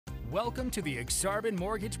Welcome to the Exarban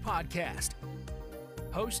Mortgage Podcast,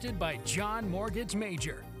 hosted by John Mortgage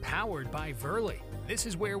Major, powered by Verley. This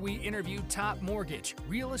is where we interview top mortgage,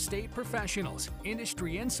 real estate professionals,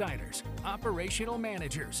 industry insiders, operational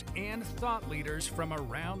managers, and thought leaders from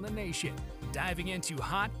around the nation, diving into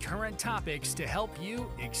hot current topics to help you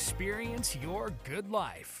experience your good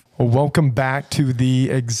life. Well, welcome back to the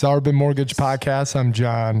Exarban Mortgage Podcast. I'm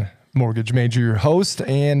John Mortgage Major, your host,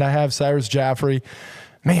 and I have Cyrus Jaffrey.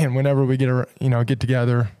 Man, whenever we get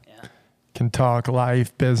together, can talk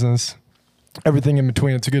life, business, everything in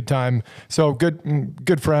between. It's a good time. So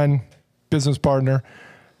good friend, business partner,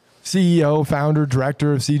 CEO, founder,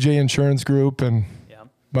 director of CJ Insurance Group, and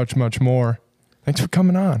much, much more. Thanks for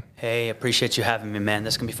coming on. Hey, appreciate you having me, man.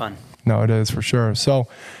 This can be fun. No, it is for sure. So,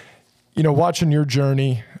 watching your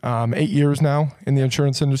journey, 8 years now in the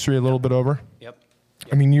insurance industry, a little bit over. Yep.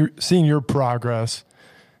 I mean, you're seeing your progress,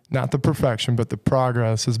 not the perfection, but the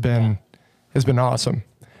progress has been awesome.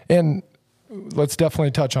 And let's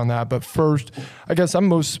definitely touch on that. But first, I guess I'm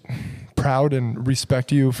most proud and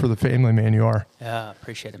respect you for the family man you are. Yeah,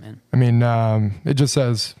 appreciate it, man. I mean, it just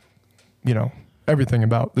says, everything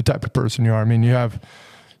about the type of person you are. I mean, you have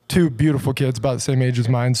two beautiful kids about the same age as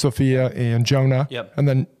mine, Sophia and Jonah. Yep. And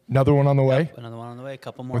then another one on the way. Another one on the way, a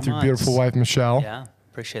couple more with months. your beautiful wife, Michelle. Yeah,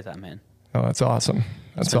 appreciate that, man. Oh, that's awesome.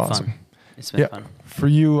 That's awesome. Fun. It's been fun. For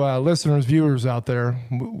you listeners, viewers out there,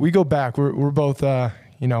 we go back. We're both,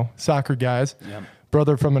 soccer guys. Yep.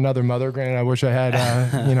 Brother from another mother. Granted, I wish I had,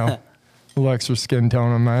 a little extra skin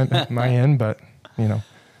tone on my end, but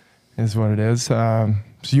is what it is. So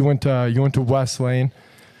you went to West Lane.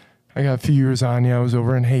 I got a few years on you. I was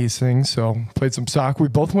over in Hastings, so played some soccer.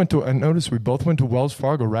 I noticed we both went to Wells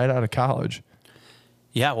Fargo right out of college.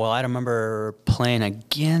 Yeah, well, I remember playing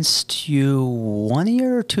against you 1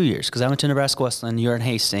 year or 2 years, because I went to Nebraska Westland, you're in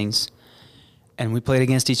Hastings, and we played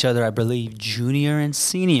against each other, I believe, junior and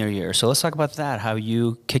senior year. So let's talk about that, how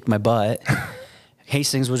you kicked my butt.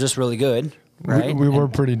 Hastings was just really good, right? We were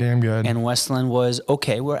pretty damn good. And Westland was,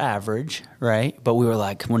 okay, we're average, right? But we were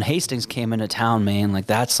like, when Hastings came into town, man, like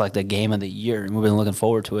that's like the game of the year, and we've been looking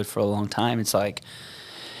forward to it for a long time. It's like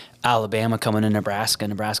Alabama coming to Nebraska.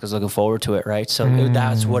 Nebraska's looking forward to it, right? So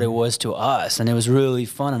that's what it was to us, and it was really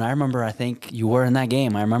fun. And I remember, I think you were in that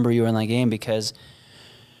game. I remember you were in that game because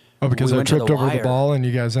I tripped over the ball and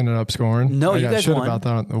you guys ended up scoring. No, you guys won. About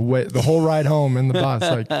that the whole ride home in the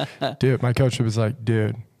bus. Like, dude, my coach was like,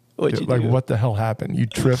 dude, what the hell happened? You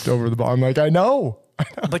tripped over the ball. I'm like, I know.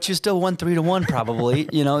 But you still won 3-1 probably.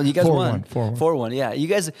 You guys won 4-1. Yeah,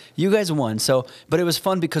 you guys won. So, but it was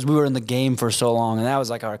fun because we were in the game for so long, and that was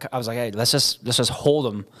like I was like, hey, let's just hold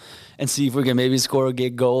them and see if we can maybe score a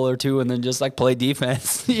good goal or two, and then just like play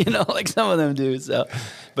defense, like some of them do. So,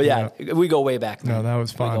 but we go way back, man. No, that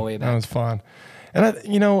was fun. We go way back. That was fun.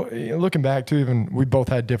 And looking back to even, we both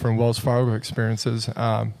had different Wells Fargo experiences.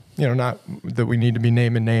 Not that we need to be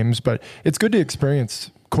naming names, but it's good to experience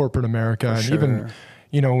corporate America. For and sure. Even,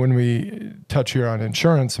 when we touch here on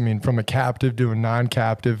insurance, I mean, from a captive to a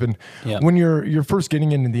non-captive. And when you're first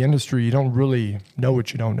getting into the industry, you don't really know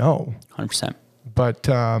what you don't know. 100%. But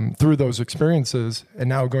through those experiences, and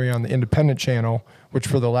now going on the independent channel, which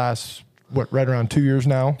for the last, right around 2 years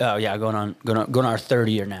now? Oh, yeah, going on our third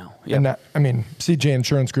year now. Yep. And that, CJ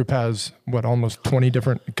Insurance Group has, almost 20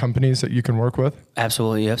 different companies that you can work with?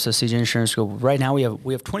 Absolutely, yep. So CJ Insurance Group, right now we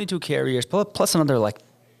have 22 carriers, plus another like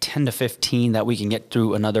 10 to 15 that we can get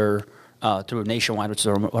through through Nationwide, which is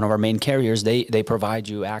one of our main carriers. They provide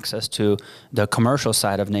you access to the commercial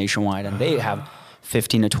side of Nationwide, and they have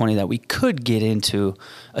 15 to 20 that we could get into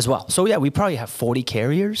as well. So yeah, we probably have 40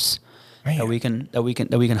 carriers that we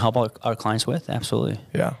can help our clients with. Absolutely.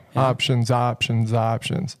 Yeah. Options.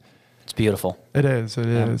 It's beautiful. It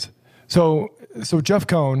is. So Jeff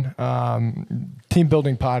Cohn, team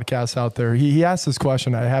building podcast out there, he asked this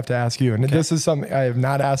question I have to ask you. And this is something I have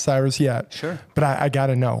not asked Cyrus yet. Sure. But I got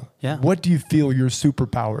to know. Yeah. What do you feel your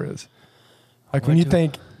superpower is? Like when you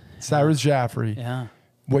think Cyrus Jaffrey,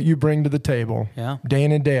 what you bring to the table, day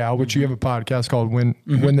in and day out, which you have a podcast called Win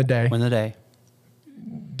the Day. Win the Day.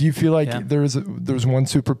 Do you feel like there's one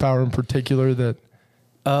superpower in particular that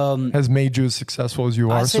has made you as successful as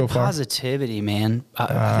you are so far? Positivity, man.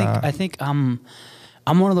 I think I'm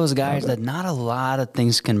one of those guys that not a lot of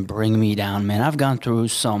things can bring me down, man. I've gone through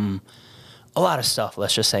a lot of stuff,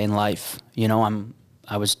 let's just say, in life.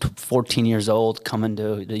 I was 14 years old coming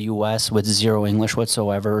to the U.S. with zero English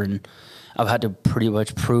whatsoever, and I've had to pretty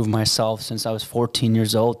much prove myself since I was 14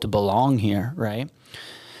 years old to belong here, right?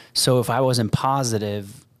 So if I wasn't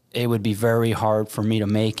positive, it would be very hard for me to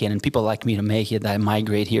make it, and people like me to make it that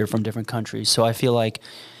migrate here from different countries. So I feel like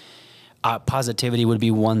positivity would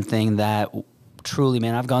be one thing that truly,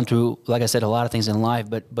 man, I've gone through, like I said, a lot of things in life,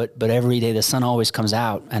 but every day the sun always comes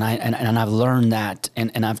out, and I've learned that,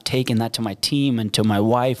 and I've taken that to my team and to my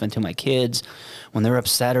wife and to my kids. When they're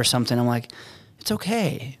upset or something, I'm like, it's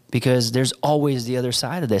okay, because there's always the other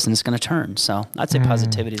side of this, and it's going to turn. So I'd say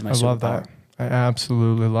positivity is my superpower. I love that. I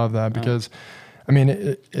absolutely love that, because, I mean,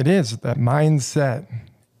 it is, that mindset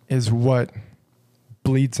is what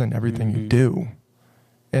bleeds in everything you do.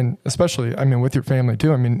 And especially, I mean, with your family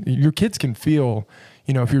too. I mean, your kids can feel,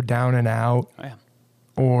 you know, if you're down and out,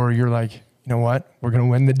 or you're like, you know what, we're going to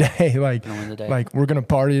win the day. Like, we're going to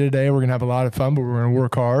party today. We're going to have a lot of fun, but we're going to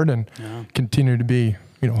work hard and continue to be,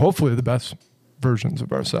 you know, hopefully the best versions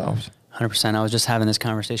of ourselves. 100%. I was just having this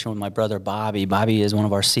conversation with my brother, Bobby. Bobby is one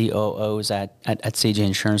of our COOs at CJ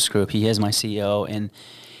Insurance Group. He is my CEO, and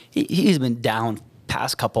he's been down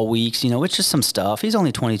past couple weeks, you know, it's just some stuff. He's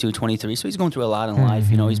only 22, 23, so he's going through a lot in life.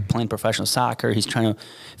 You know, he's playing professional soccer. He's trying to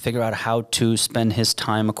figure out how to spend his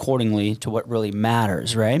time accordingly to what really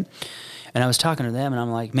matters, right? And I was talking to them, and I'm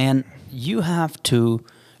like, man, you're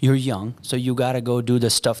young, so you got to go do the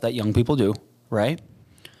stuff that young people do, right?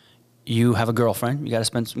 You have a girlfriend. You got to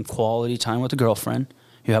spend some quality time with a girlfriend.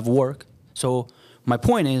 You have work. So my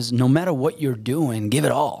point is, no matter what you're doing, give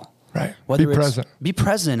it all. Right. Whether be present. Be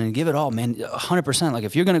present and give it all, man. 100%. Like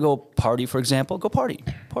if you're going to go party, for example, go party.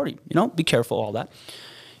 You know, be careful, all that.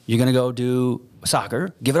 You're going to go do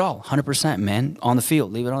soccer, give it all. 100%, man. On the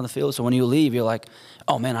field. Leave it on the field. So when you leave, you're like,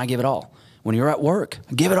 oh, man, I give it all. When you're at work,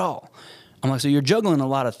 give it all. I'm like, so you're juggling a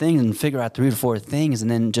lot of things and figure out 3 to 4 things and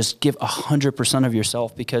then just give 100% of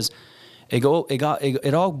yourself, because it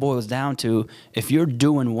all boils down to, if you're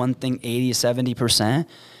doing one thing 80, 70%,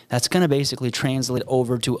 that's going to basically translate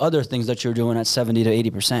over to other things that you're doing at 70 to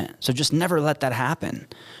 80%. So just never let that happen.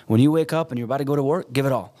 When you wake up and you're about to go to work, give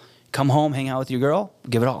it all. Come home, hang out with your girl,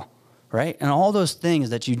 give it all, right? And all those things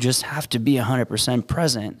that you just have to be 100%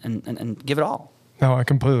 present and give it all. No, I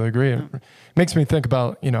completely agree. It makes me think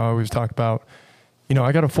about, you know, I always talk about, you know,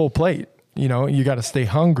 I got a full plate. You know, you got to stay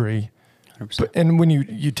hungry. 100%. And when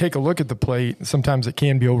you take a look at the plate, sometimes it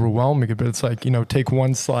can be overwhelming, but it's like, you know, take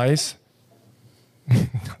one slice.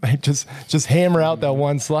 Like just hammer out that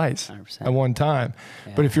one slice 100%. At one time.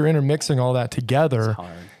 Yeah. But if you're intermixing all that together,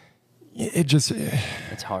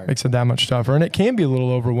 it's hard. Makes it that much tougher. And it can be a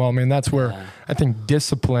little overwhelming. That's where I think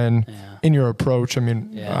discipline in your approach, I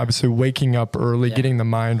mean, obviously waking up early, getting the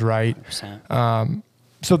mind right.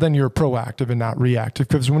 So then you're proactive and not reactive.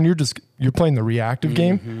 Because when you're playing the reactive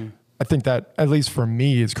game, I think that, at least for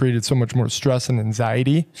me, has created so much more stress and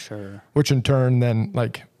anxiety. Sure. Which in turn then,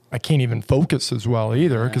 like, I can't even focus as well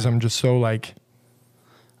either, because I'm just so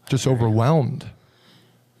overwhelmed.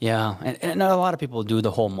 Yeah, and a lot of people do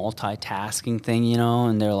the whole multitasking thing, you know,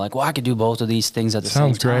 and they're like, well, I could do both of these things at the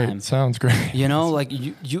same time. Sounds great. You know, like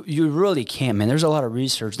you really can't, man. There's a lot of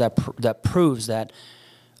research that proves that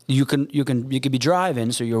you could be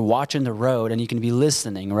driving, so you're watching the road, and you can be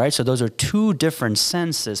listening, right? So those are 2 different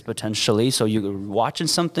senses potentially. So you're watching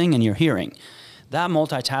something and you're hearing. That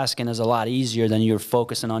multitasking is a lot easier than you're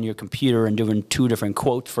focusing on your computer and doing 2 different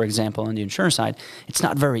quotes, for example, on the insurance side. It's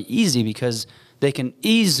not very easy, because they can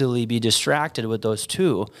easily be distracted with those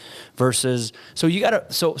 2 versus, so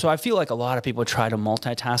I feel like a lot of people try to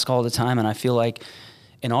multitask all the time, and I feel like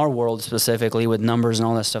in our world specifically, with numbers and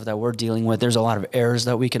all that stuff that we're dealing with, there's a lot of errors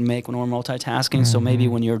that we can make when we're multitasking. So maybe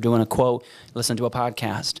when you're doing a quote, listen to a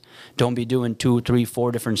podcast. Don't be doing 2, 3,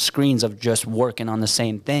 4 different screens of just working on the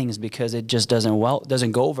same things, because it just doesn't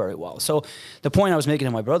go very well. So the point I was making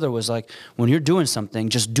to my brother was like, when you're doing something,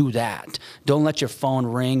 just do that. Don't let your phone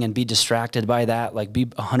ring and be distracted by that. Like, be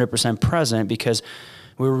 100% present, because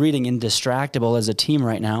we're reading Indistractable as a team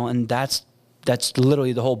right now, and that's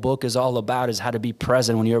literally the whole book is all about, is how to be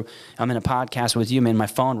present when I'm in a podcast with you, man, my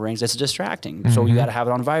phone rings, it's distracting. So you got to have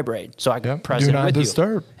it on vibrate. So I can present with you. Do not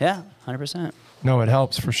disturb. Yeah, 100%. No, it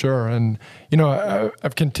helps for sure. And, you know,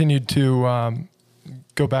 I've continued to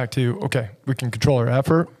go back to, okay, we can control our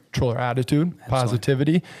effort, control our attitude,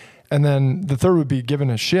 positivity. And then the third would be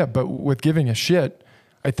giving a shit. But with giving a shit,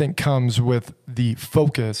 I think comes with the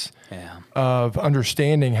focus of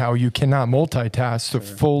understanding how you cannot multitask to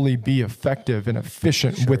fully be effective and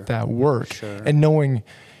efficient with that work, and knowing,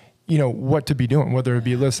 you know, what to be doing, whether it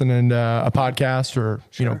be listening to a podcast or,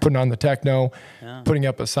 you know, putting on the techno, putting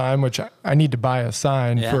up a sign, which I need to buy a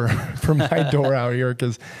sign for my door out here,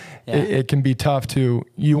 because it can be tough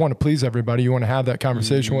you want to please everybody. You want to have that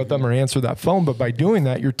conversation with them or answer that phone. But by doing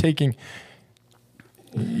that, you're taking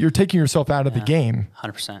yourself out of the game.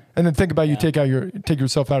 100%. And then think about you take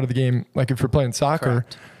yourself out of the game. Like if you're playing soccer,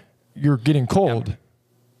 you're getting cold.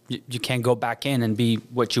 You can't go back in and be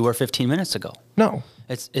what you were 15 minutes ago. No.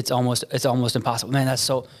 It's almost impossible. Man,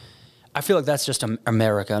 I feel like that's just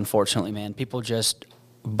America, unfortunately, man. People just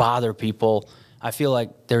bother people. I feel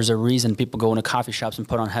like there's a reason people go into coffee shops and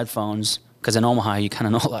put on headphones, because in Omaha, you kind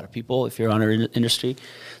of know a lot of people if you're on our industry.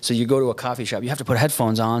 So you go to a coffee shop, you have to put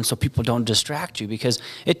headphones on so people don't distract you, because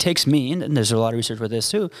it takes me, and there's a lot of research with this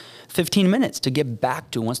too, 15 minutes to get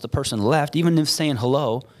back to, once the person left, even if saying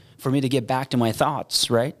hello, for me to get back to my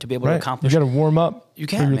thoughts, right? To be able to accomplish. You got to warm up for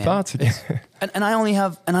your thoughts again. and I only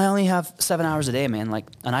have 7 hours a day, man.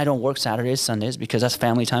 And I don't work Saturdays, Sundays, because that's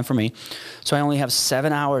family time for me. So I only have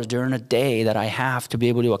 7 hours during a day that I have to be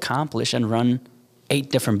able to accomplish and run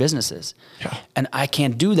 8 different businesses. Yeah. And I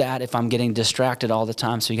can't do that if I'm getting distracted all the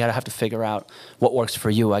time. So you have to figure out what works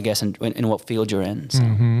for you, I guess, and in what field you're in. So.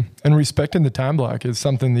 Mm-hmm. And respecting the time block is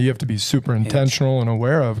something that you have to be super intentional and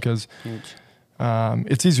aware of, because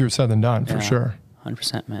it's easier said than done, for sure.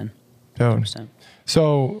 100%, man. 100%.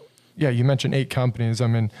 So, you mentioned 8 companies. I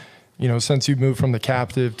mean, since you moved from the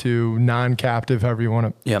captive to non-captive, however you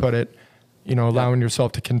want to put it, allowing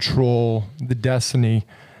yourself to control the destiny.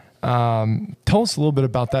 Tell us a little bit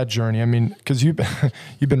about that journey. I mean, because you've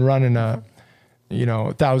been running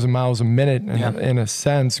 1,000 miles a minute in a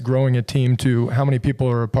sense, growing a team to how many people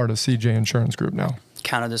are a part of CJ Insurance Group now?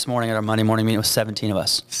 Counted this morning at our Monday morning meeting, it was 17 of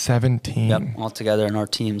us. 17. Yep, all together in our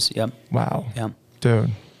teams. Yep. Wow. Yep. Dude.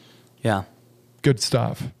 Yeah. Good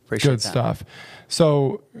stuff. Appreciate Good that. stuff.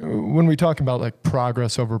 So when we talk about like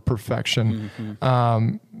progress over perfection,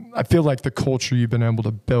 I feel like the culture you've been able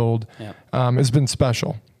to build has been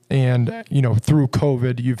special. And, through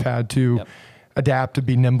COVID, you've had to adapt to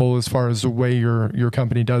be nimble as far as the way your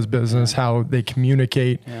company does business, how they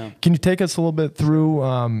communicate. Yeah. Can you take us a little bit through,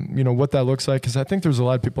 what that looks like? Because I think there's a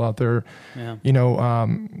lot of people out there, that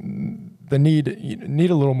need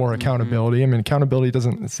a little more accountability. I mean, accountability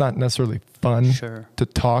it's not necessarily fun to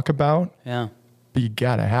talk about. Yeah. But you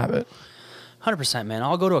got to have it. 100%, man.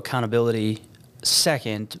 I'll go to accountability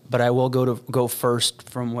second, but I will go first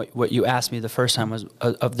from what you asked me the first time was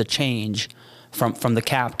of the change from the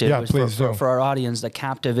captive. Yeah, please do. For our audience, the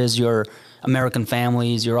captive is your American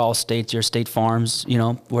families, your Allstates, your State Farms,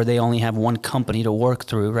 where they only have one company to work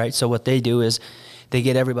through, right? So what they do is they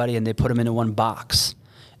get everybody and they put them into one box.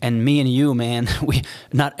 And me and you, man,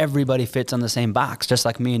 not everybody fits on the same box. Just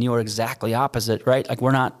like me and you are exactly opposite, right? Like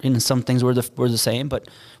we're not, in some things we're the same, but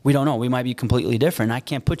we don't know. We might be completely different. I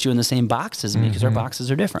can't put you in the same box as me because our boxes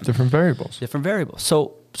are different. Different variables. Different variables.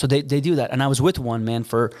 So they do that. And I was with one, man,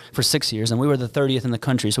 for 6 years, and we were the 30th in the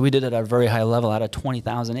country. So we did it at a very high level out of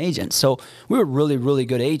 20,000 agents. So we were really, really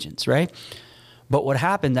good agents, right? But what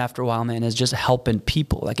happened after a while, man, is just helping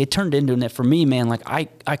people. Like it turned into, and for me, man, like I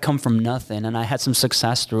come from nothing and I had some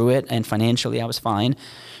success through it, and financially I was fine.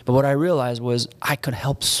 But what I realized was I could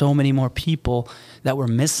help so many more people that were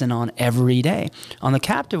missing on every day. On the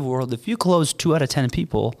captive world, if you close 2 out of 10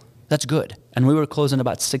 people, that's good. And we were closing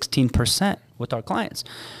about 16% with our clients.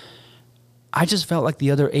 I just felt like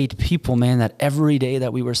the other 8 people, man, that every day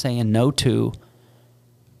that we were saying no to,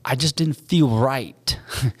 I just didn't feel right.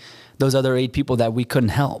 Those other 8 people that we couldn't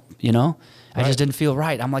help, I just didn't feel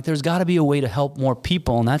right. I'm like, there's got to be a way to help more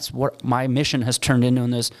people, and that's what my mission has turned into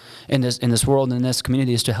in this world, in this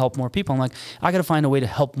community, is to help more people. I'm like, I got to find a way to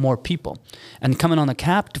help more people. And coming on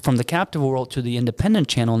from the captive world to the independent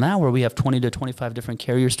channel now, where we have 20 to 25 different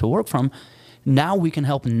carriers to work from, now we can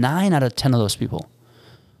help 9 out of 10 of those people.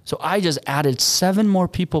 So I just added 7 more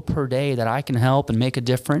people per day that I can help and make a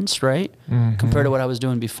difference, right? Compared to what I was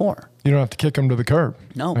doing before. You don't have to kick them to the curb.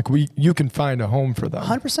 No. Like you can find a home for them.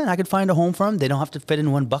 100%. I could find a home for them. They don't have to fit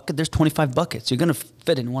in one bucket. There's 25 buckets. You're going to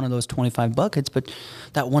fit in one of those 25 buckets, but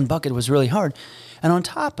that one bucket was really hard. And on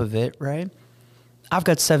top of it, right, I've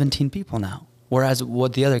got 17 people now. Whereas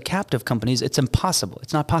with the other captive companies, it's impossible.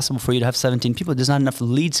 It's not possible for you to have 17 people. There's not enough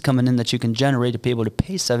leads coming in that you can generate to be able to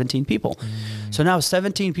pay 17 people. So now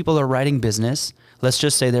 17 people are writing business. Let's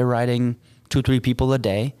just say they're writing 2-3 people a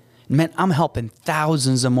day. Man, I'm helping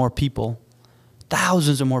thousands of more people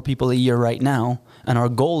a year right now. And our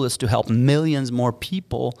goal is to help millions more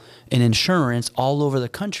people in insurance all over the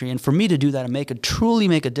country. And for me to do that and truly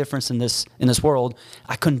make a difference in this world,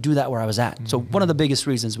 I couldn't do that where I was at. So one of the biggest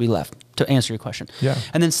reasons we left, to answer your question. Yeah.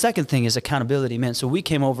 And then second thing is accountability, man. So we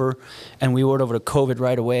came over and we went over to COVID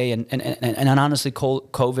right away. And honestly,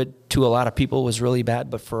 COVID to a lot of people was really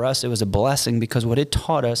bad. But for us, it was a blessing, because what it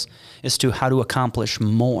taught us is how to accomplish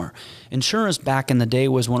more. Insurance back in the day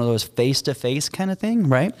was one of those face-to-face kind of thing,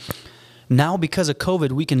 right? Now, because of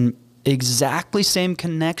COVID, we can exactly same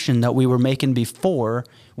connection that we were making before,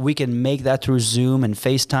 we can make that through Zoom and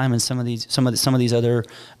FaceTime and some of these other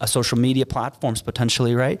social media platforms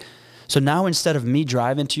potentially, right? So now instead of me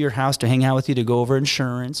driving to your house to hang out with you to go over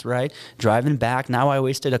insurance, right? Driving back, now I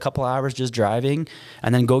wasted a couple hours just driving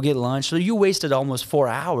and then go get lunch. So you wasted almost 4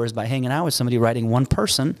 hours by hanging out with somebody writing one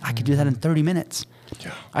person. I could do that in 30 minutes.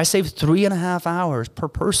 Yeah. I saved 3.5 hours per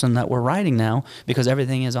person that we're writing now because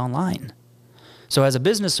everything is online. So as a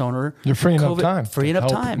business owner, you're freeing up time. Freeing up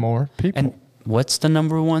time. More people. And what's the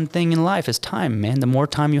number one thing in life is time, man. The more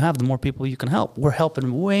time you have, the more people you can help. We're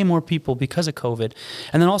helping way more people because of COVID.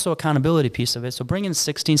 And then also accountability piece of it. So bringing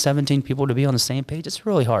 16, 17 people to be on the same page, it's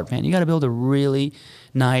really hard, man. You got to build a really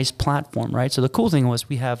nice platform, right? So the cool thing was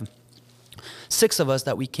we have 6 of us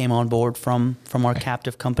that we came on board from our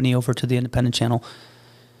captive company over to the independent channel.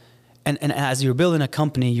 And as you're building a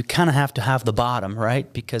company, you kind of have to have the bottom,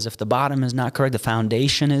 right? Because if the bottom is not correct, the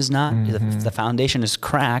foundation is not. If the foundation is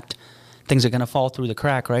cracked, things are going to fall through the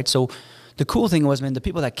crack, right? So the cool thing was, man, the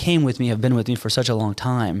people that came with me have been with me for such a long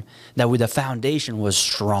time that the foundation was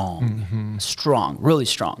strong, strong, really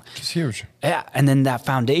strong. It's huge. Yeah, and then that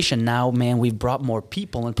foundation now, man, we've brought more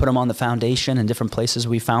people and put them on the foundation in different places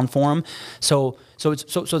we found for them. So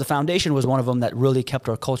the foundation was one of them that really kept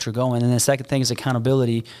our culture going. And the second thing is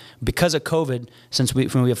accountability. Because of COVID, since we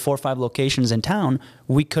have 4 or 5 locations in town,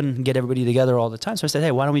 we couldn't get everybody together all the time. So I said,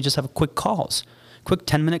 hey, why don't we just have quick calls? Quick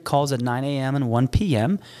 10-minute calls at 9 a.m. and 1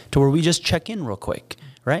 p.m. to where we just check in real quick,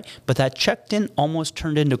 right? But that checked in almost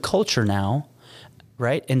turned into culture now,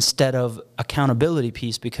 right? Instead of accountability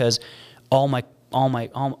piece, because we're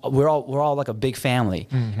all like a big family,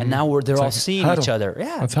 and now they're all seeing each other.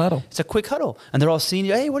 Yeah, let's huddle. It's a quick huddle, and they're all seeing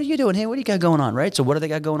you. Hey, what are you doing? Hey, what do you got going on? Right. So what do they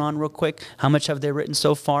got going on, real quick? How much have they written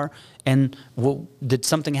so far? And did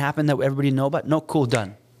something happen that everybody know about? No, cool,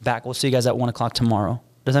 done. Back. We'll see you guys at 1 o'clock tomorrow.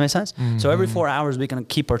 Does that make sense? So every 4 hours, we can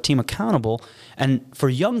keep our team accountable. And for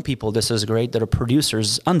young people, this is great that are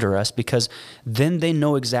producers under us, because then they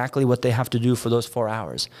know exactly what they have to do for those 4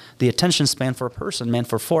 hours. The attention span for a person, man,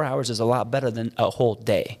 for 4 hours is a lot better than a whole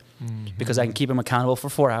day. Because I can keep them accountable for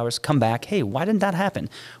 4 hours, come back, hey, why didn't that happen?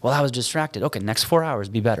 Well, I was distracted. Okay, next 4 hours,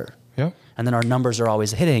 be better. Yep. And then our numbers are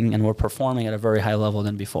always hitting, and we're performing at a very high level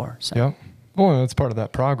than before. So. Yep. Well, that's part of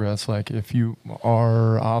that progress. Like if you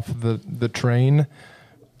are off the train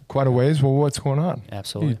quite a ways, well, what's going on?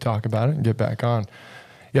 Absolutely. You talk about it and get back on.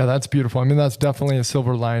 Yeah, that's beautiful. I mean, that's definitely a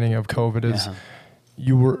silver lining of COVID is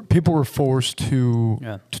people were forced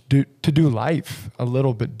to do life a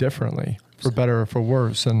little bit differently, for better or for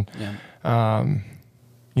worse. And,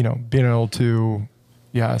 being able to,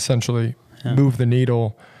 essentially move the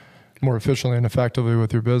needle more efficiently and effectively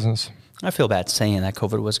with your business. I feel bad saying that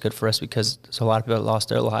COVID was good for us, because there's a lot of people that lost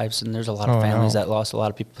their lives, and there's a lot of families that lost a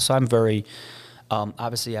lot of people. So I'm very...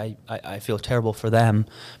 obviously, I feel terrible for them,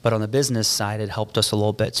 but on the business side, it helped us a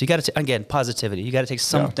little bit. So you got to, again, positivity. You got to take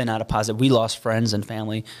something out of positive. We lost friends and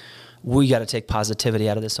family. We got to take positivity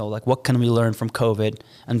out of this. So, like, what can we learn from COVID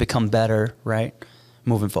and become better, right,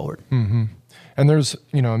 moving forward? Mm-hmm. And there's,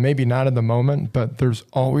 maybe not in the moment, but there's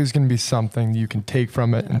always going to be something you can take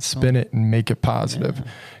from it and spin it and make it positive.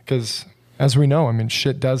 Because as we know, I mean,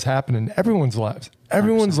 shit does happen in everyone's lives.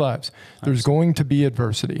 Everyone's 100%. Lives. There's 100%. Going to be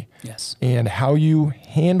adversity. Yes. And how you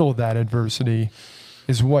handle that adversity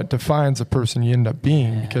is what defines the person you end up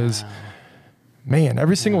being. Because, man,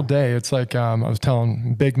 every single day, it's like I was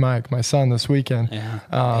telling Big Mike, my son, this weekend,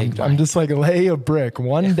 I'm just like, lay a brick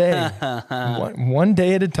one day, one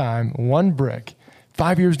day at a time, one brick.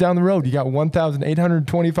 5 years down the road, you got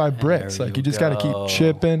 1,825 bricks. Like, you just got to keep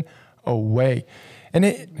chipping away. And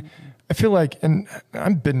I feel like, and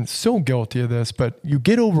I've been so guilty of this, but you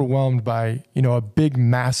get overwhelmed by, a big,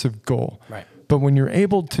 massive goal. Right. But when you're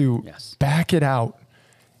able to back it out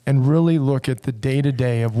and really look at the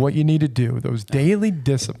day-to-day of what you need to do, those daily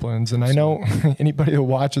disciplines, and I know anybody that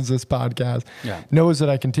watches this podcast knows that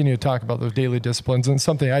I continue to talk about those daily disciplines, and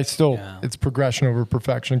something I still, it's progression over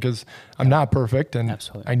perfection, because I'm not perfect, and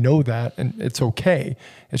I know that, and it's okay.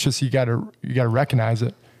 It's just you gotta recognize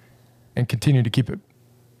it and continue to keep it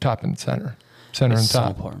top and center and top. It's so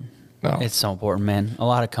important. No. It's so important, man. A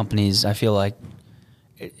lot of companies, I feel like,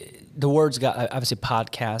 the words got, obviously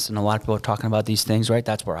podcasts, and a lot of people are talking about these things, right?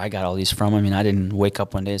 That's where I got all these from. I mean, I didn't wake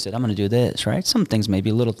up one day and said, I'm going to do this, right? Some things may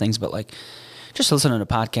be little things, but like just listening to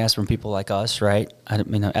podcasts from people like us, right? Ed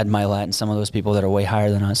Milat and some of those people that are way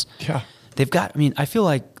higher than us. Yeah. They've got, I feel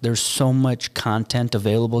like there's so much content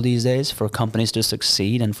available these days for companies to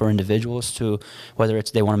succeed and for individuals to, whether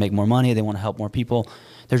it's they want to make more money, they want to help more people.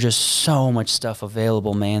 there's just so much stuff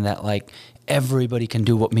available, man, that like everybody can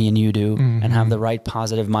do what me and you do and have the right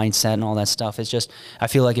positive mindset and all that stuff. It's just, I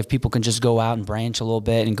feel like if people can just go out and branch a little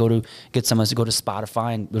bit and go to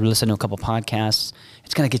Spotify and listen to a couple podcasts,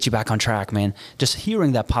 it's going to get you back on track, man. Just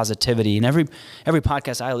hearing that positivity, and every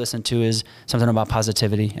podcast I listen to is something about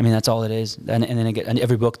positivity. I mean, that's all it is. And then and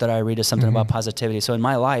every book that I read is something about positivity. So in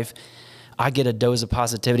my life, I get a dose of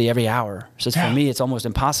positivity every hour. So for me, it's almost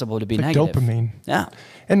impossible to be negative. Dopamine. Yeah.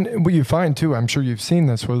 And what you find too, I'm sure you've seen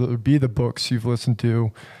this, whether it be the books you've listened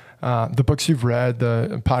to, the books you've read,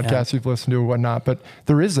 the podcasts you've listened to or whatnot, but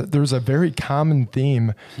there's a very common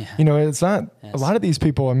theme. Yeah. You know, it's not, a lot of these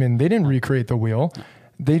people, I mean, they didn't recreate the wheel.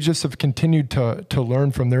 They just have continued to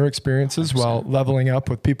learn from their experiences 100%. While leveling up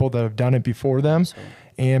with people that have done it before them. 100%.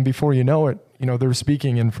 And before you know it, you know, they're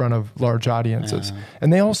speaking in front of large audiences.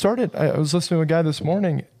 And they all started, I was listening to a guy this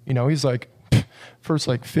morning, you know, he's like, first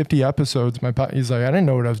like 50 episodes, he's like, I didn't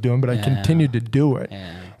know what I was doing, but I continued to do it.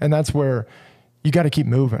 Yeah. And that's where you got to keep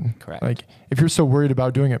moving. Correct. Like if you're so worried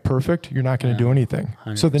about doing it perfect, you're not going to do anything.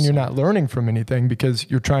 100%. So then you're not learning from anything because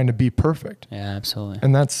you're trying to be perfect. Yeah, absolutely.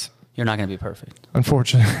 And that's, you're not going to be perfect.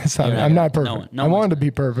 Unfortunately, I'm not perfect. I wanted to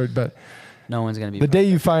be perfect, but no one's going to be perfect.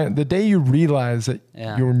 The day you realize that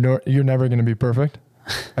you're never going to be perfect,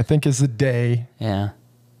 I think is the day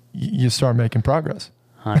you start making progress.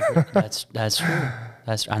 That's true.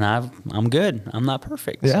 And I'm good. I'm not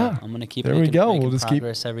perfect. Yeah. So I'm going to keep making we'll just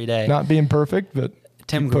progress every day. Not being perfect, but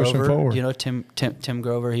Tim Grover, you know Tim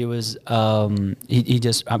Grover, he was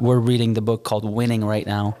we're reading the book called Winning right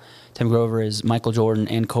now. Tim Grover is Michael Jordan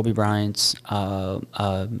and Kobe Bryant's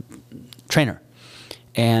trainer.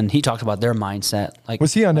 And he talked about their mindset. Like,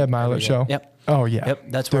 was he on Ed Mylett show? Yep. Oh yeah. Yep.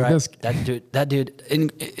 That's where that dude,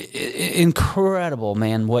 incredible,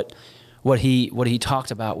 man. What he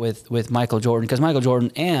talked about with Michael Jordan, because Michael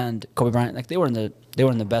Jordan and Kobe Bryant, like they weren't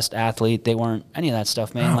the best athlete. They weren't any of that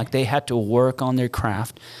stuff, man. Like they had to work on their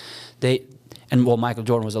craft. Michael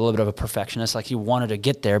Jordan was a little bit of a perfectionist. Like he wanted to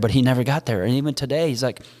get there, but he never got there. And even today, he's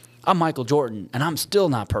like, I'm Michael Jordan, and I'm still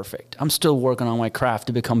not perfect. I'm still working on my craft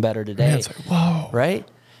to become better today. Man, it's like, whoa. Right?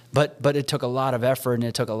 But it took a lot of effort, and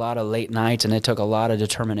it took a lot of late nights, and it took a lot of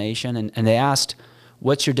determination. And they asked,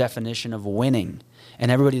 what's your definition of winning?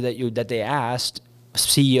 And everybody that they asked,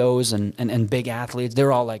 CEOs and big athletes,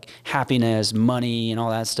 they're all like happiness, money, and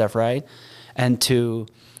all that stuff, right? And to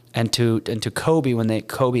Kobe,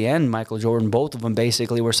 Kobe and Michael Jordan, both of them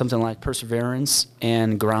basically were something like perseverance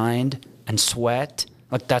and grind and sweat.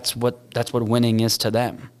 Like that's what winning is to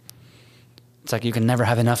them. It's like you can never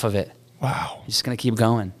have enough of it. Wow. You're just going to keep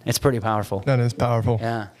going. It's pretty powerful. That is powerful.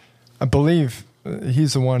 Yeah. I believe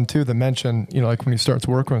he's the one too that mentioned, you know, like when he starts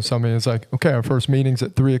working with somebody, it's like, okay, our first meeting's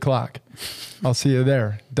at 3:00. I'll see you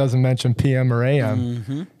there. Doesn't mention PM or AM.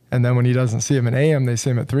 Mm-hmm. And then when he doesn't see him at AM, they see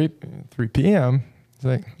him at 3 PM. It's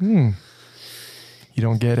like, you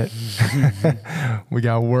don't get it. We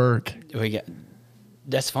got work.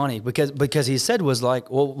 That's funny because he said was like,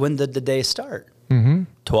 well, when did the day start?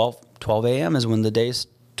 12 a.m. is when the day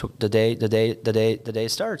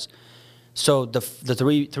starts. So the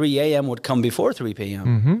 3 a.m. would come before 3 p.m.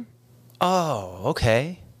 Mm-hmm. Oh,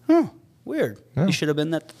 okay. Weird. Yeah. You should have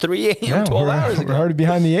been at 3 a.m. 12 hours ago. We're already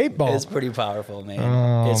behind the 8 ball. It's pretty powerful, man.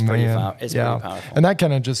 Oh, it's pretty pretty powerful. And that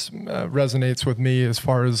kind of just resonates with me as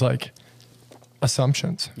far as like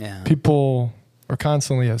assumptions. Yeah. People are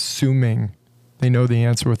constantly assuming they know the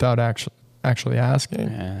answer without actually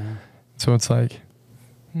asking. Yeah. So it's like,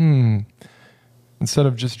 instead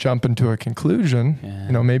of just jumping to a conclusion,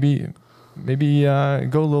 you know, maybe go a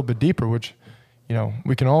little bit deeper, which, you know,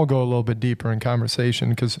 we can all go a little bit deeper in conversation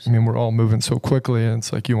because, I mean, we're all moving so quickly and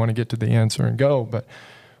it's like you want to get to the answer and go. But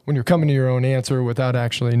when you're coming to your own answer without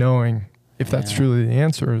actually knowing if that's truly the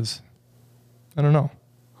answer is, I don't know,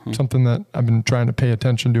 something that I've been trying to pay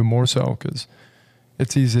attention to more so because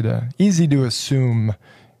it's easy to assume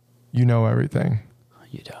you know everything.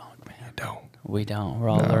 You don't, man. You don't. We don't. We're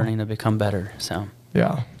all learning to become better. So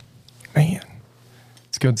yeah, man,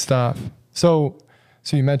 it's good stuff. So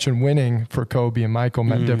you mentioned winning for Kobe and Michael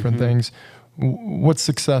meant different things. What's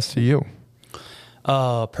success to you?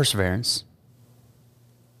 Perseverance.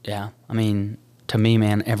 Yeah, I mean, to me,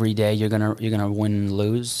 man, every day you're gonna win and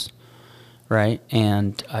lose, right?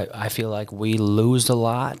 And I feel like we lose a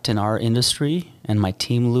lot in our industry, and my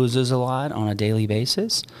team loses a lot on a daily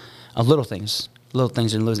basis. Little things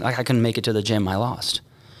in losing. Like I couldn't make it to the gym, I lost.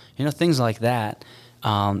 You know, things like that.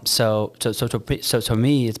 So to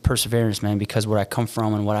me, it's perseverance, man, because where I come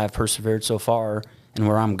from and what I've persevered so far and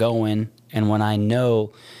where I'm going, and when I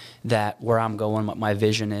know that where I'm going, what my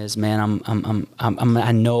vision is, man,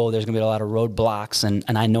 I know there's gonna be a lot of roadblocks,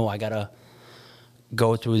 and I know I gotta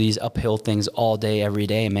go through these uphill things all day, every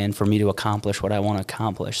day, man, for me to accomplish what I want to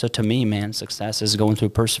accomplish. So to me, man, success is going through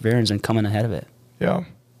perseverance and coming ahead of it. Yeah.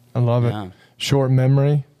 I love Yeah. it. Short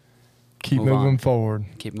memory. Keep Move moving on. forward.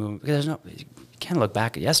 Keep moving. Because you can't look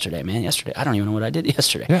back at yesterday, man. Yesterday, I don't even know what I did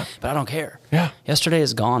yesterday. Yeah. But I don't care. Yeah. Yesterday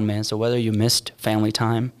is gone, man. So whether you missed family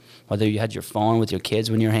time, whether you had your phone with your kids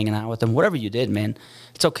when you're hanging out with them, whatever you did, man,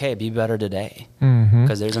 it's okay. Be better today.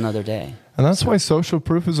 Because there's another day. And that's why social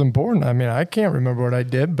proof is important. I mean, I can't remember what I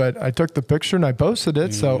did, but I took the picture and I posted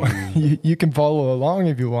it. So you can follow along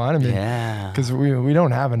if you want. I mean, Yeah. because we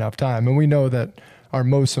don't have enough time. And we know that our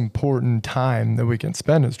most important time that we can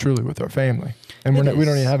spend is truly with our family. And we don't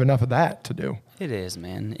even have enough of that to do. It is,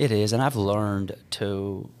 man. It is. And I've learned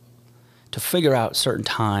to figure out certain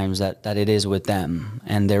times that it is with them.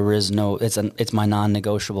 And there is no, it's my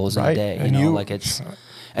non-negotiables in Right. the day. And You know, like it's,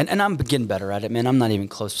 and I'm getting better at it, man. I'm not even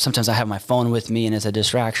close. Sometimes I have my phone with me and it's a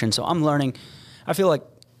distraction. So I'm learning. I feel like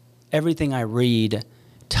everything I read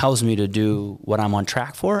tells me to do what I'm on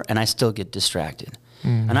track for, and I still get distracted.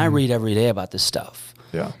 And I read every day about this stuff.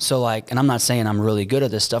 Yeah. So like, and I'm not saying I'm really good at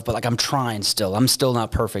this stuff, but like I'm trying still. I'm still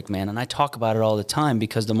not perfect, man. And I talk about it all the time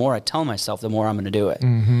because the more I tell myself, the more I'm going to do it.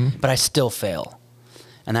 But I still fail.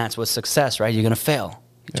 And that's what success, right? You're going to fail.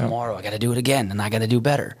 Yeah. Tomorrow I got to do it again and I got to do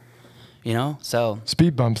better. You know? So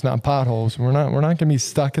Speed bumps, not potholes. We're not going to be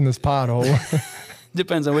stuck in this pothole.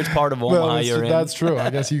 depends on which part of Omaha you're in. That's true. I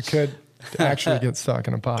guess you could actually get stuck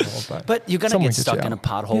in a pothole. But you're gonna someone get gets stuck you in a out.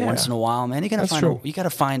 pothole Yeah. once in a while, man. You That's true. gotta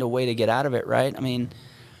find a way to get out of it, right? I mean,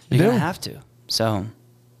 you're You gonna do. have to. So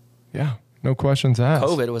Yeah. No questions asked.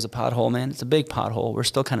 COVID was a pothole, man. It's a big pothole. We're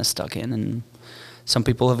still kind of stuck in, and some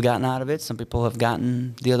people have gotten out of it. Some people have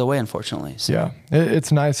gotten the other way, unfortunately. So. Yeah.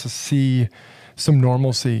 It's nice to see some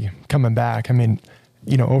normalcy coming back. I mean,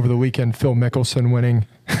 over the weekend, Phil Mickelson winning.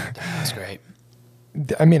 That's great.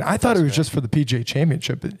 I mean, I thought it was just for the PGA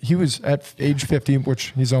Championship. But he was at age 50,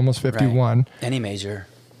 which he's almost 51. Right. Any major.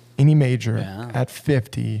 Any major Yeah. at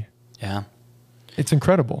 50. Yeah. It's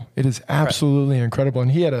incredible. It is absolutely incredible.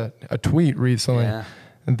 And he had a tweet recently Yeah.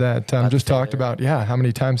 that just talked about, how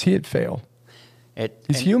many times he had failed.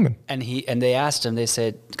 He's human. And they asked him, they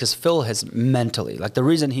said, because Phil has mentally, like the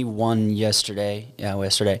reason he won yesterday,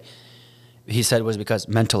 he said was because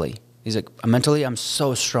mentally. He's like, mentally, I'm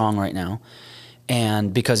so strong right now.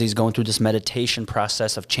 And because he's going through this meditation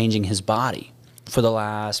process of changing his body for the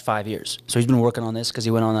last 5 years. So he's been working on this because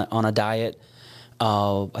he went on a diet.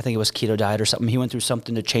 I think it was keto diet or something. He went through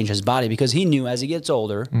something to change his body because he knew as he gets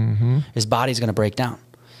older, his body's going to break down.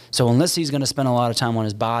 So unless he's going to spend a lot of time on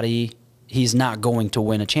his body, he's not going to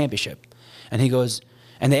win a championship. And he goes,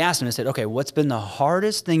 and they asked him, they said, okay, what's been the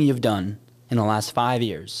hardest thing you've done in the last 5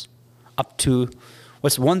 years up to,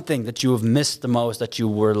 what's one thing that you have missed the most that you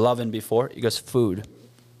were loving before? He goes, food.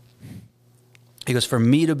 He goes, for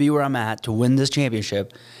me to be where I'm at, to win this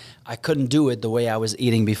championship, I couldn't do it the way I was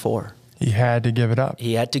eating before. He had to give it up.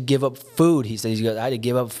 He had to give up food. He said, I had to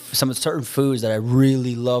give up some certain foods that I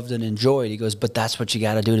really loved and enjoyed. He goes, but that's what you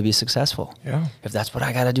got to do to be successful. Yeah. If that's what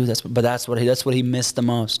I got to do, that's what he missed the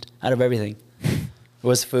most out of everything.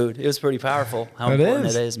 Was food. It was pretty powerful how important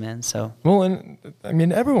it is, man. So. Well, and I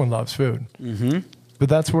mean, everyone loves food. But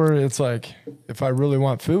that's where it's like, if I really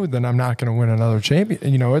want food, then I'm not going to win another champion.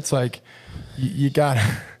 It's like you got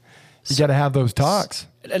to have those talks.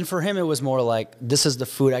 And for him, it was more like, this is the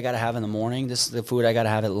food I got to have in the morning. This is the food I got to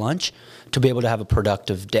have at lunch to be able to have a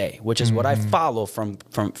productive day, which is what I follow from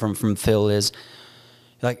Phil is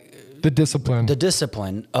like the discipline. The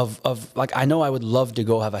discipline of like, I know I would love to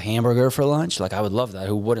go have a hamburger for lunch. Like I would love that.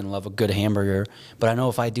 Who wouldn't love a good hamburger? But I know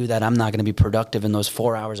if I do that, I'm not going to be productive in those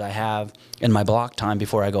 4 hours I have in my block time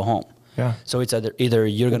before I go home. Yeah. So it's either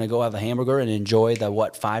you're going to go have a hamburger and enjoy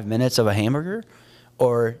the 5 minutes of a hamburger,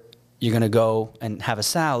 or you're going to go and have a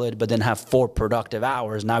salad, but then have 4 productive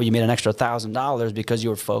hours. Now you made an extra $1,000 because you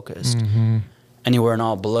were focused. And you weren't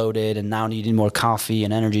all bloated, and now you need more coffee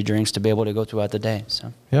and energy drinks to be able to go throughout the day.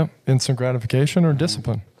 So. Yep. Instant gratification or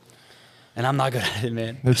discipline. And I'm not good at it,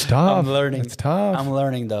 man. It's tough. I'm learning. It's tough. I'm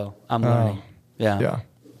learning, though. I'm learning. Yeah. Yeah.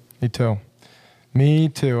 Me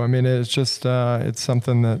too. I mean, it's just, it's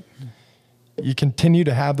something that you continue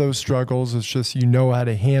to have those struggles. It's just, how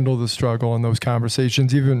to handle the struggle and those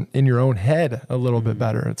conversations, even in your own head a little bit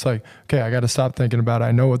better. It's like, okay, I got to stop thinking about it.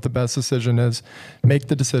 I know what the best decision is. Make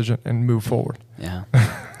the decision and move forward. Yeah.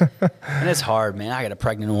 And it's hard, man. I got a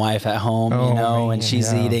pregnant wife at home, Man, and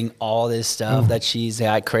she's eating all this stuff that she's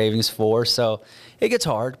got cravings for. So it gets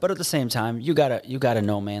hard, but at the same time, you gotta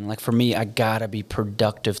know, man. Like for me, I gotta be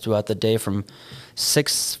productive throughout the day from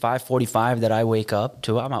 5:45 that I wake up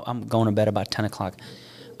to. I'm going to bed about 10 o'clock.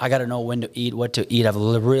 I got to know when to eat, what to eat. I've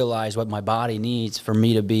realized what my body needs for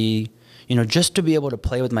me to be, just to be able to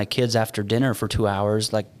play with my kids after dinner for 2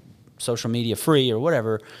 hours, like social media free or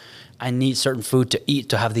whatever. I need certain food to eat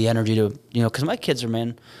to have the energy to, because my kids are,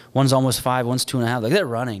 man, one's almost 5, one's 2.5. Like, they're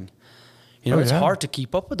running. It's hard to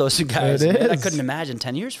keep up with those guys. It is. I couldn't imagine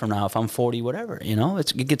 10 years from now if I'm 40, whatever,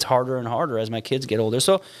 it gets harder and harder as my kids get older.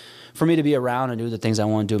 So for me to be around and do the things I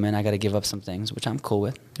want to do, man, I got to give up some things, which I'm cool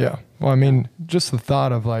with. Yeah. Well, I mean, just the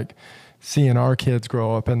thought of like seeing our kids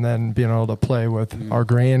grow up and then being able to play with our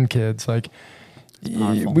grandkids, like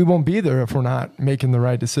we won't be there if we're not making the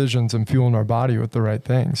right decisions and fueling our body with the right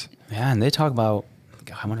things. Yeah. And they talk about,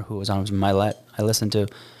 I wonder who was on, it was Milet. I listened to,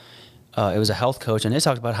 it was a health coach, and they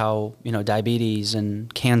talked about how, diabetes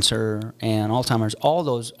and cancer and Alzheimer's, all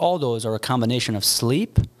those are a combination of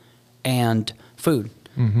sleep and food.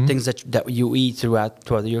 Things that you eat throughout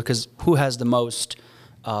the year, because who has the most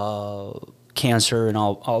cancer and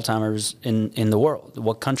Alzheimer's in the world?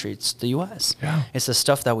 What country? It's the U.S. Yeah. It's the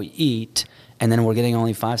stuff that we eat, and then we're getting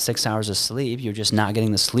only 5-6 hours of sleep. You're just not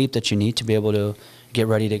getting the sleep that you need to be able to get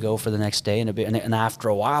ready to go for the next day. And after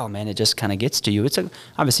a while, man, it just kind of gets to you. It's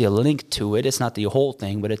obviously a link to it. It's not the whole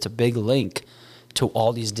thing, but it's a big link to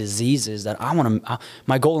all these diseases that I want to.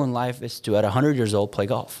 My goal in life is to, at 100 years old, play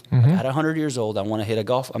golf. At 100 years old, I want to hit a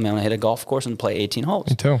golf course and play 18 holes.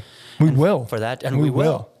 Me too. We will. We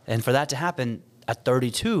will. And for that to happen at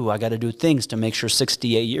 32, I got to do things to make sure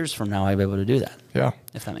 68 years from now I'll be able to do that. Yeah.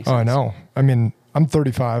 If that makes sense. Oh, I know. I mean, I'm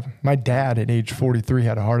 35. My dad at age 43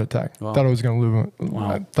 had a heart attack. Wow. Thought I was going to lose him.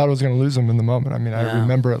 Wow. I thought I was going to lose him in the moment. I mean, I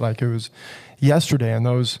remember it like it was yesterday, and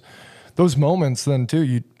those moments then too,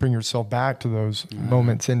 you bring yourself back to those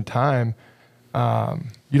moments in time.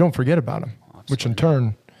 You don't forget about them, which in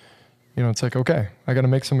turn, it's like, okay, I got to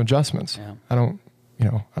make some adjustments. Yeah. I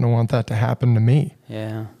don't want that to happen to me.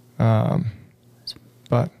 Yeah.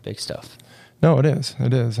 But big stuff. No, it is.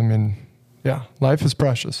 It is. I mean, yeah, life is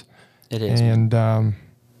precious. It is. And, I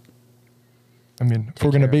mean, if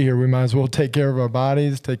we're going to be here, we might as well take care of our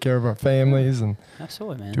bodies, take care of our families, and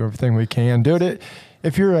absolutely, man, do everything we can. Dude,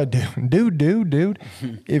 if you're a dude,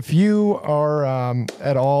 if you are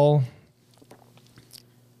at all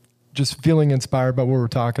just feeling inspired by what we're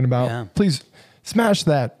talking about, please smash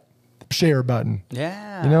that share button.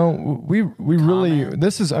 Yeah. We really,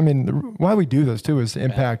 this is, I mean, why we do this too is to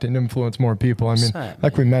impact and influence more people. I mean,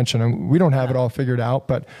 like we mentioned, we don't have it all figured out,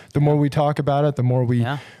 but the more we talk about it, the more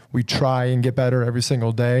we try and get better every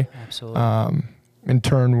single day. Absolutely. In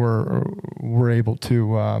turn, we're able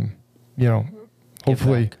to,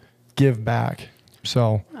 hopefully give back.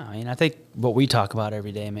 So, I mean, I think what we talk about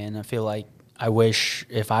every day, man, I feel like I wish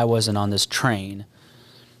if I wasn't on this train,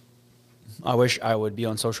 I wish I would be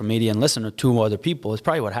on social media and listen to 2 other people. It's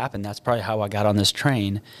probably what happened. That's probably how I got on this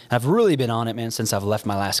train. I've really been on it, man, since I've left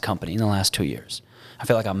my last company in the last 2 years. I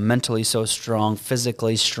feel like I'm mentally so strong,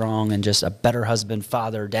 physically strong, and just a better husband,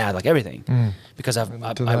 father, dad, like everything. Because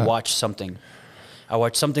I watched something. I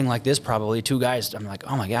watched something like this, probably 2 guys. I'm like,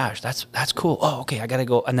 oh my gosh, that's cool. Oh, okay, I gotta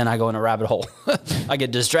go. And then I go in a rabbit hole. I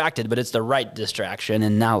get distracted, but it's the right distraction.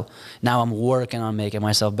 And now I'm working on making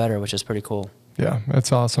myself better, which is pretty cool. Yeah,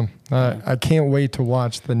 that's awesome. I can't wait to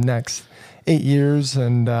watch the next 8 years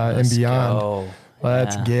and beyond. Go.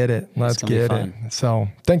 Let's get it. Let's get it. So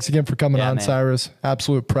thanks again for coming on, man. Cyrus.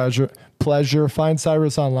 Absolute pleasure. Find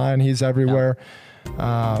Cyrus online. He's everywhere.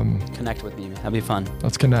 Connect with me, man. That'd be fun.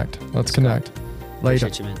 Let's connect. Let's connect. Later.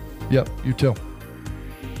 Appreciate you, man. Yep, you too.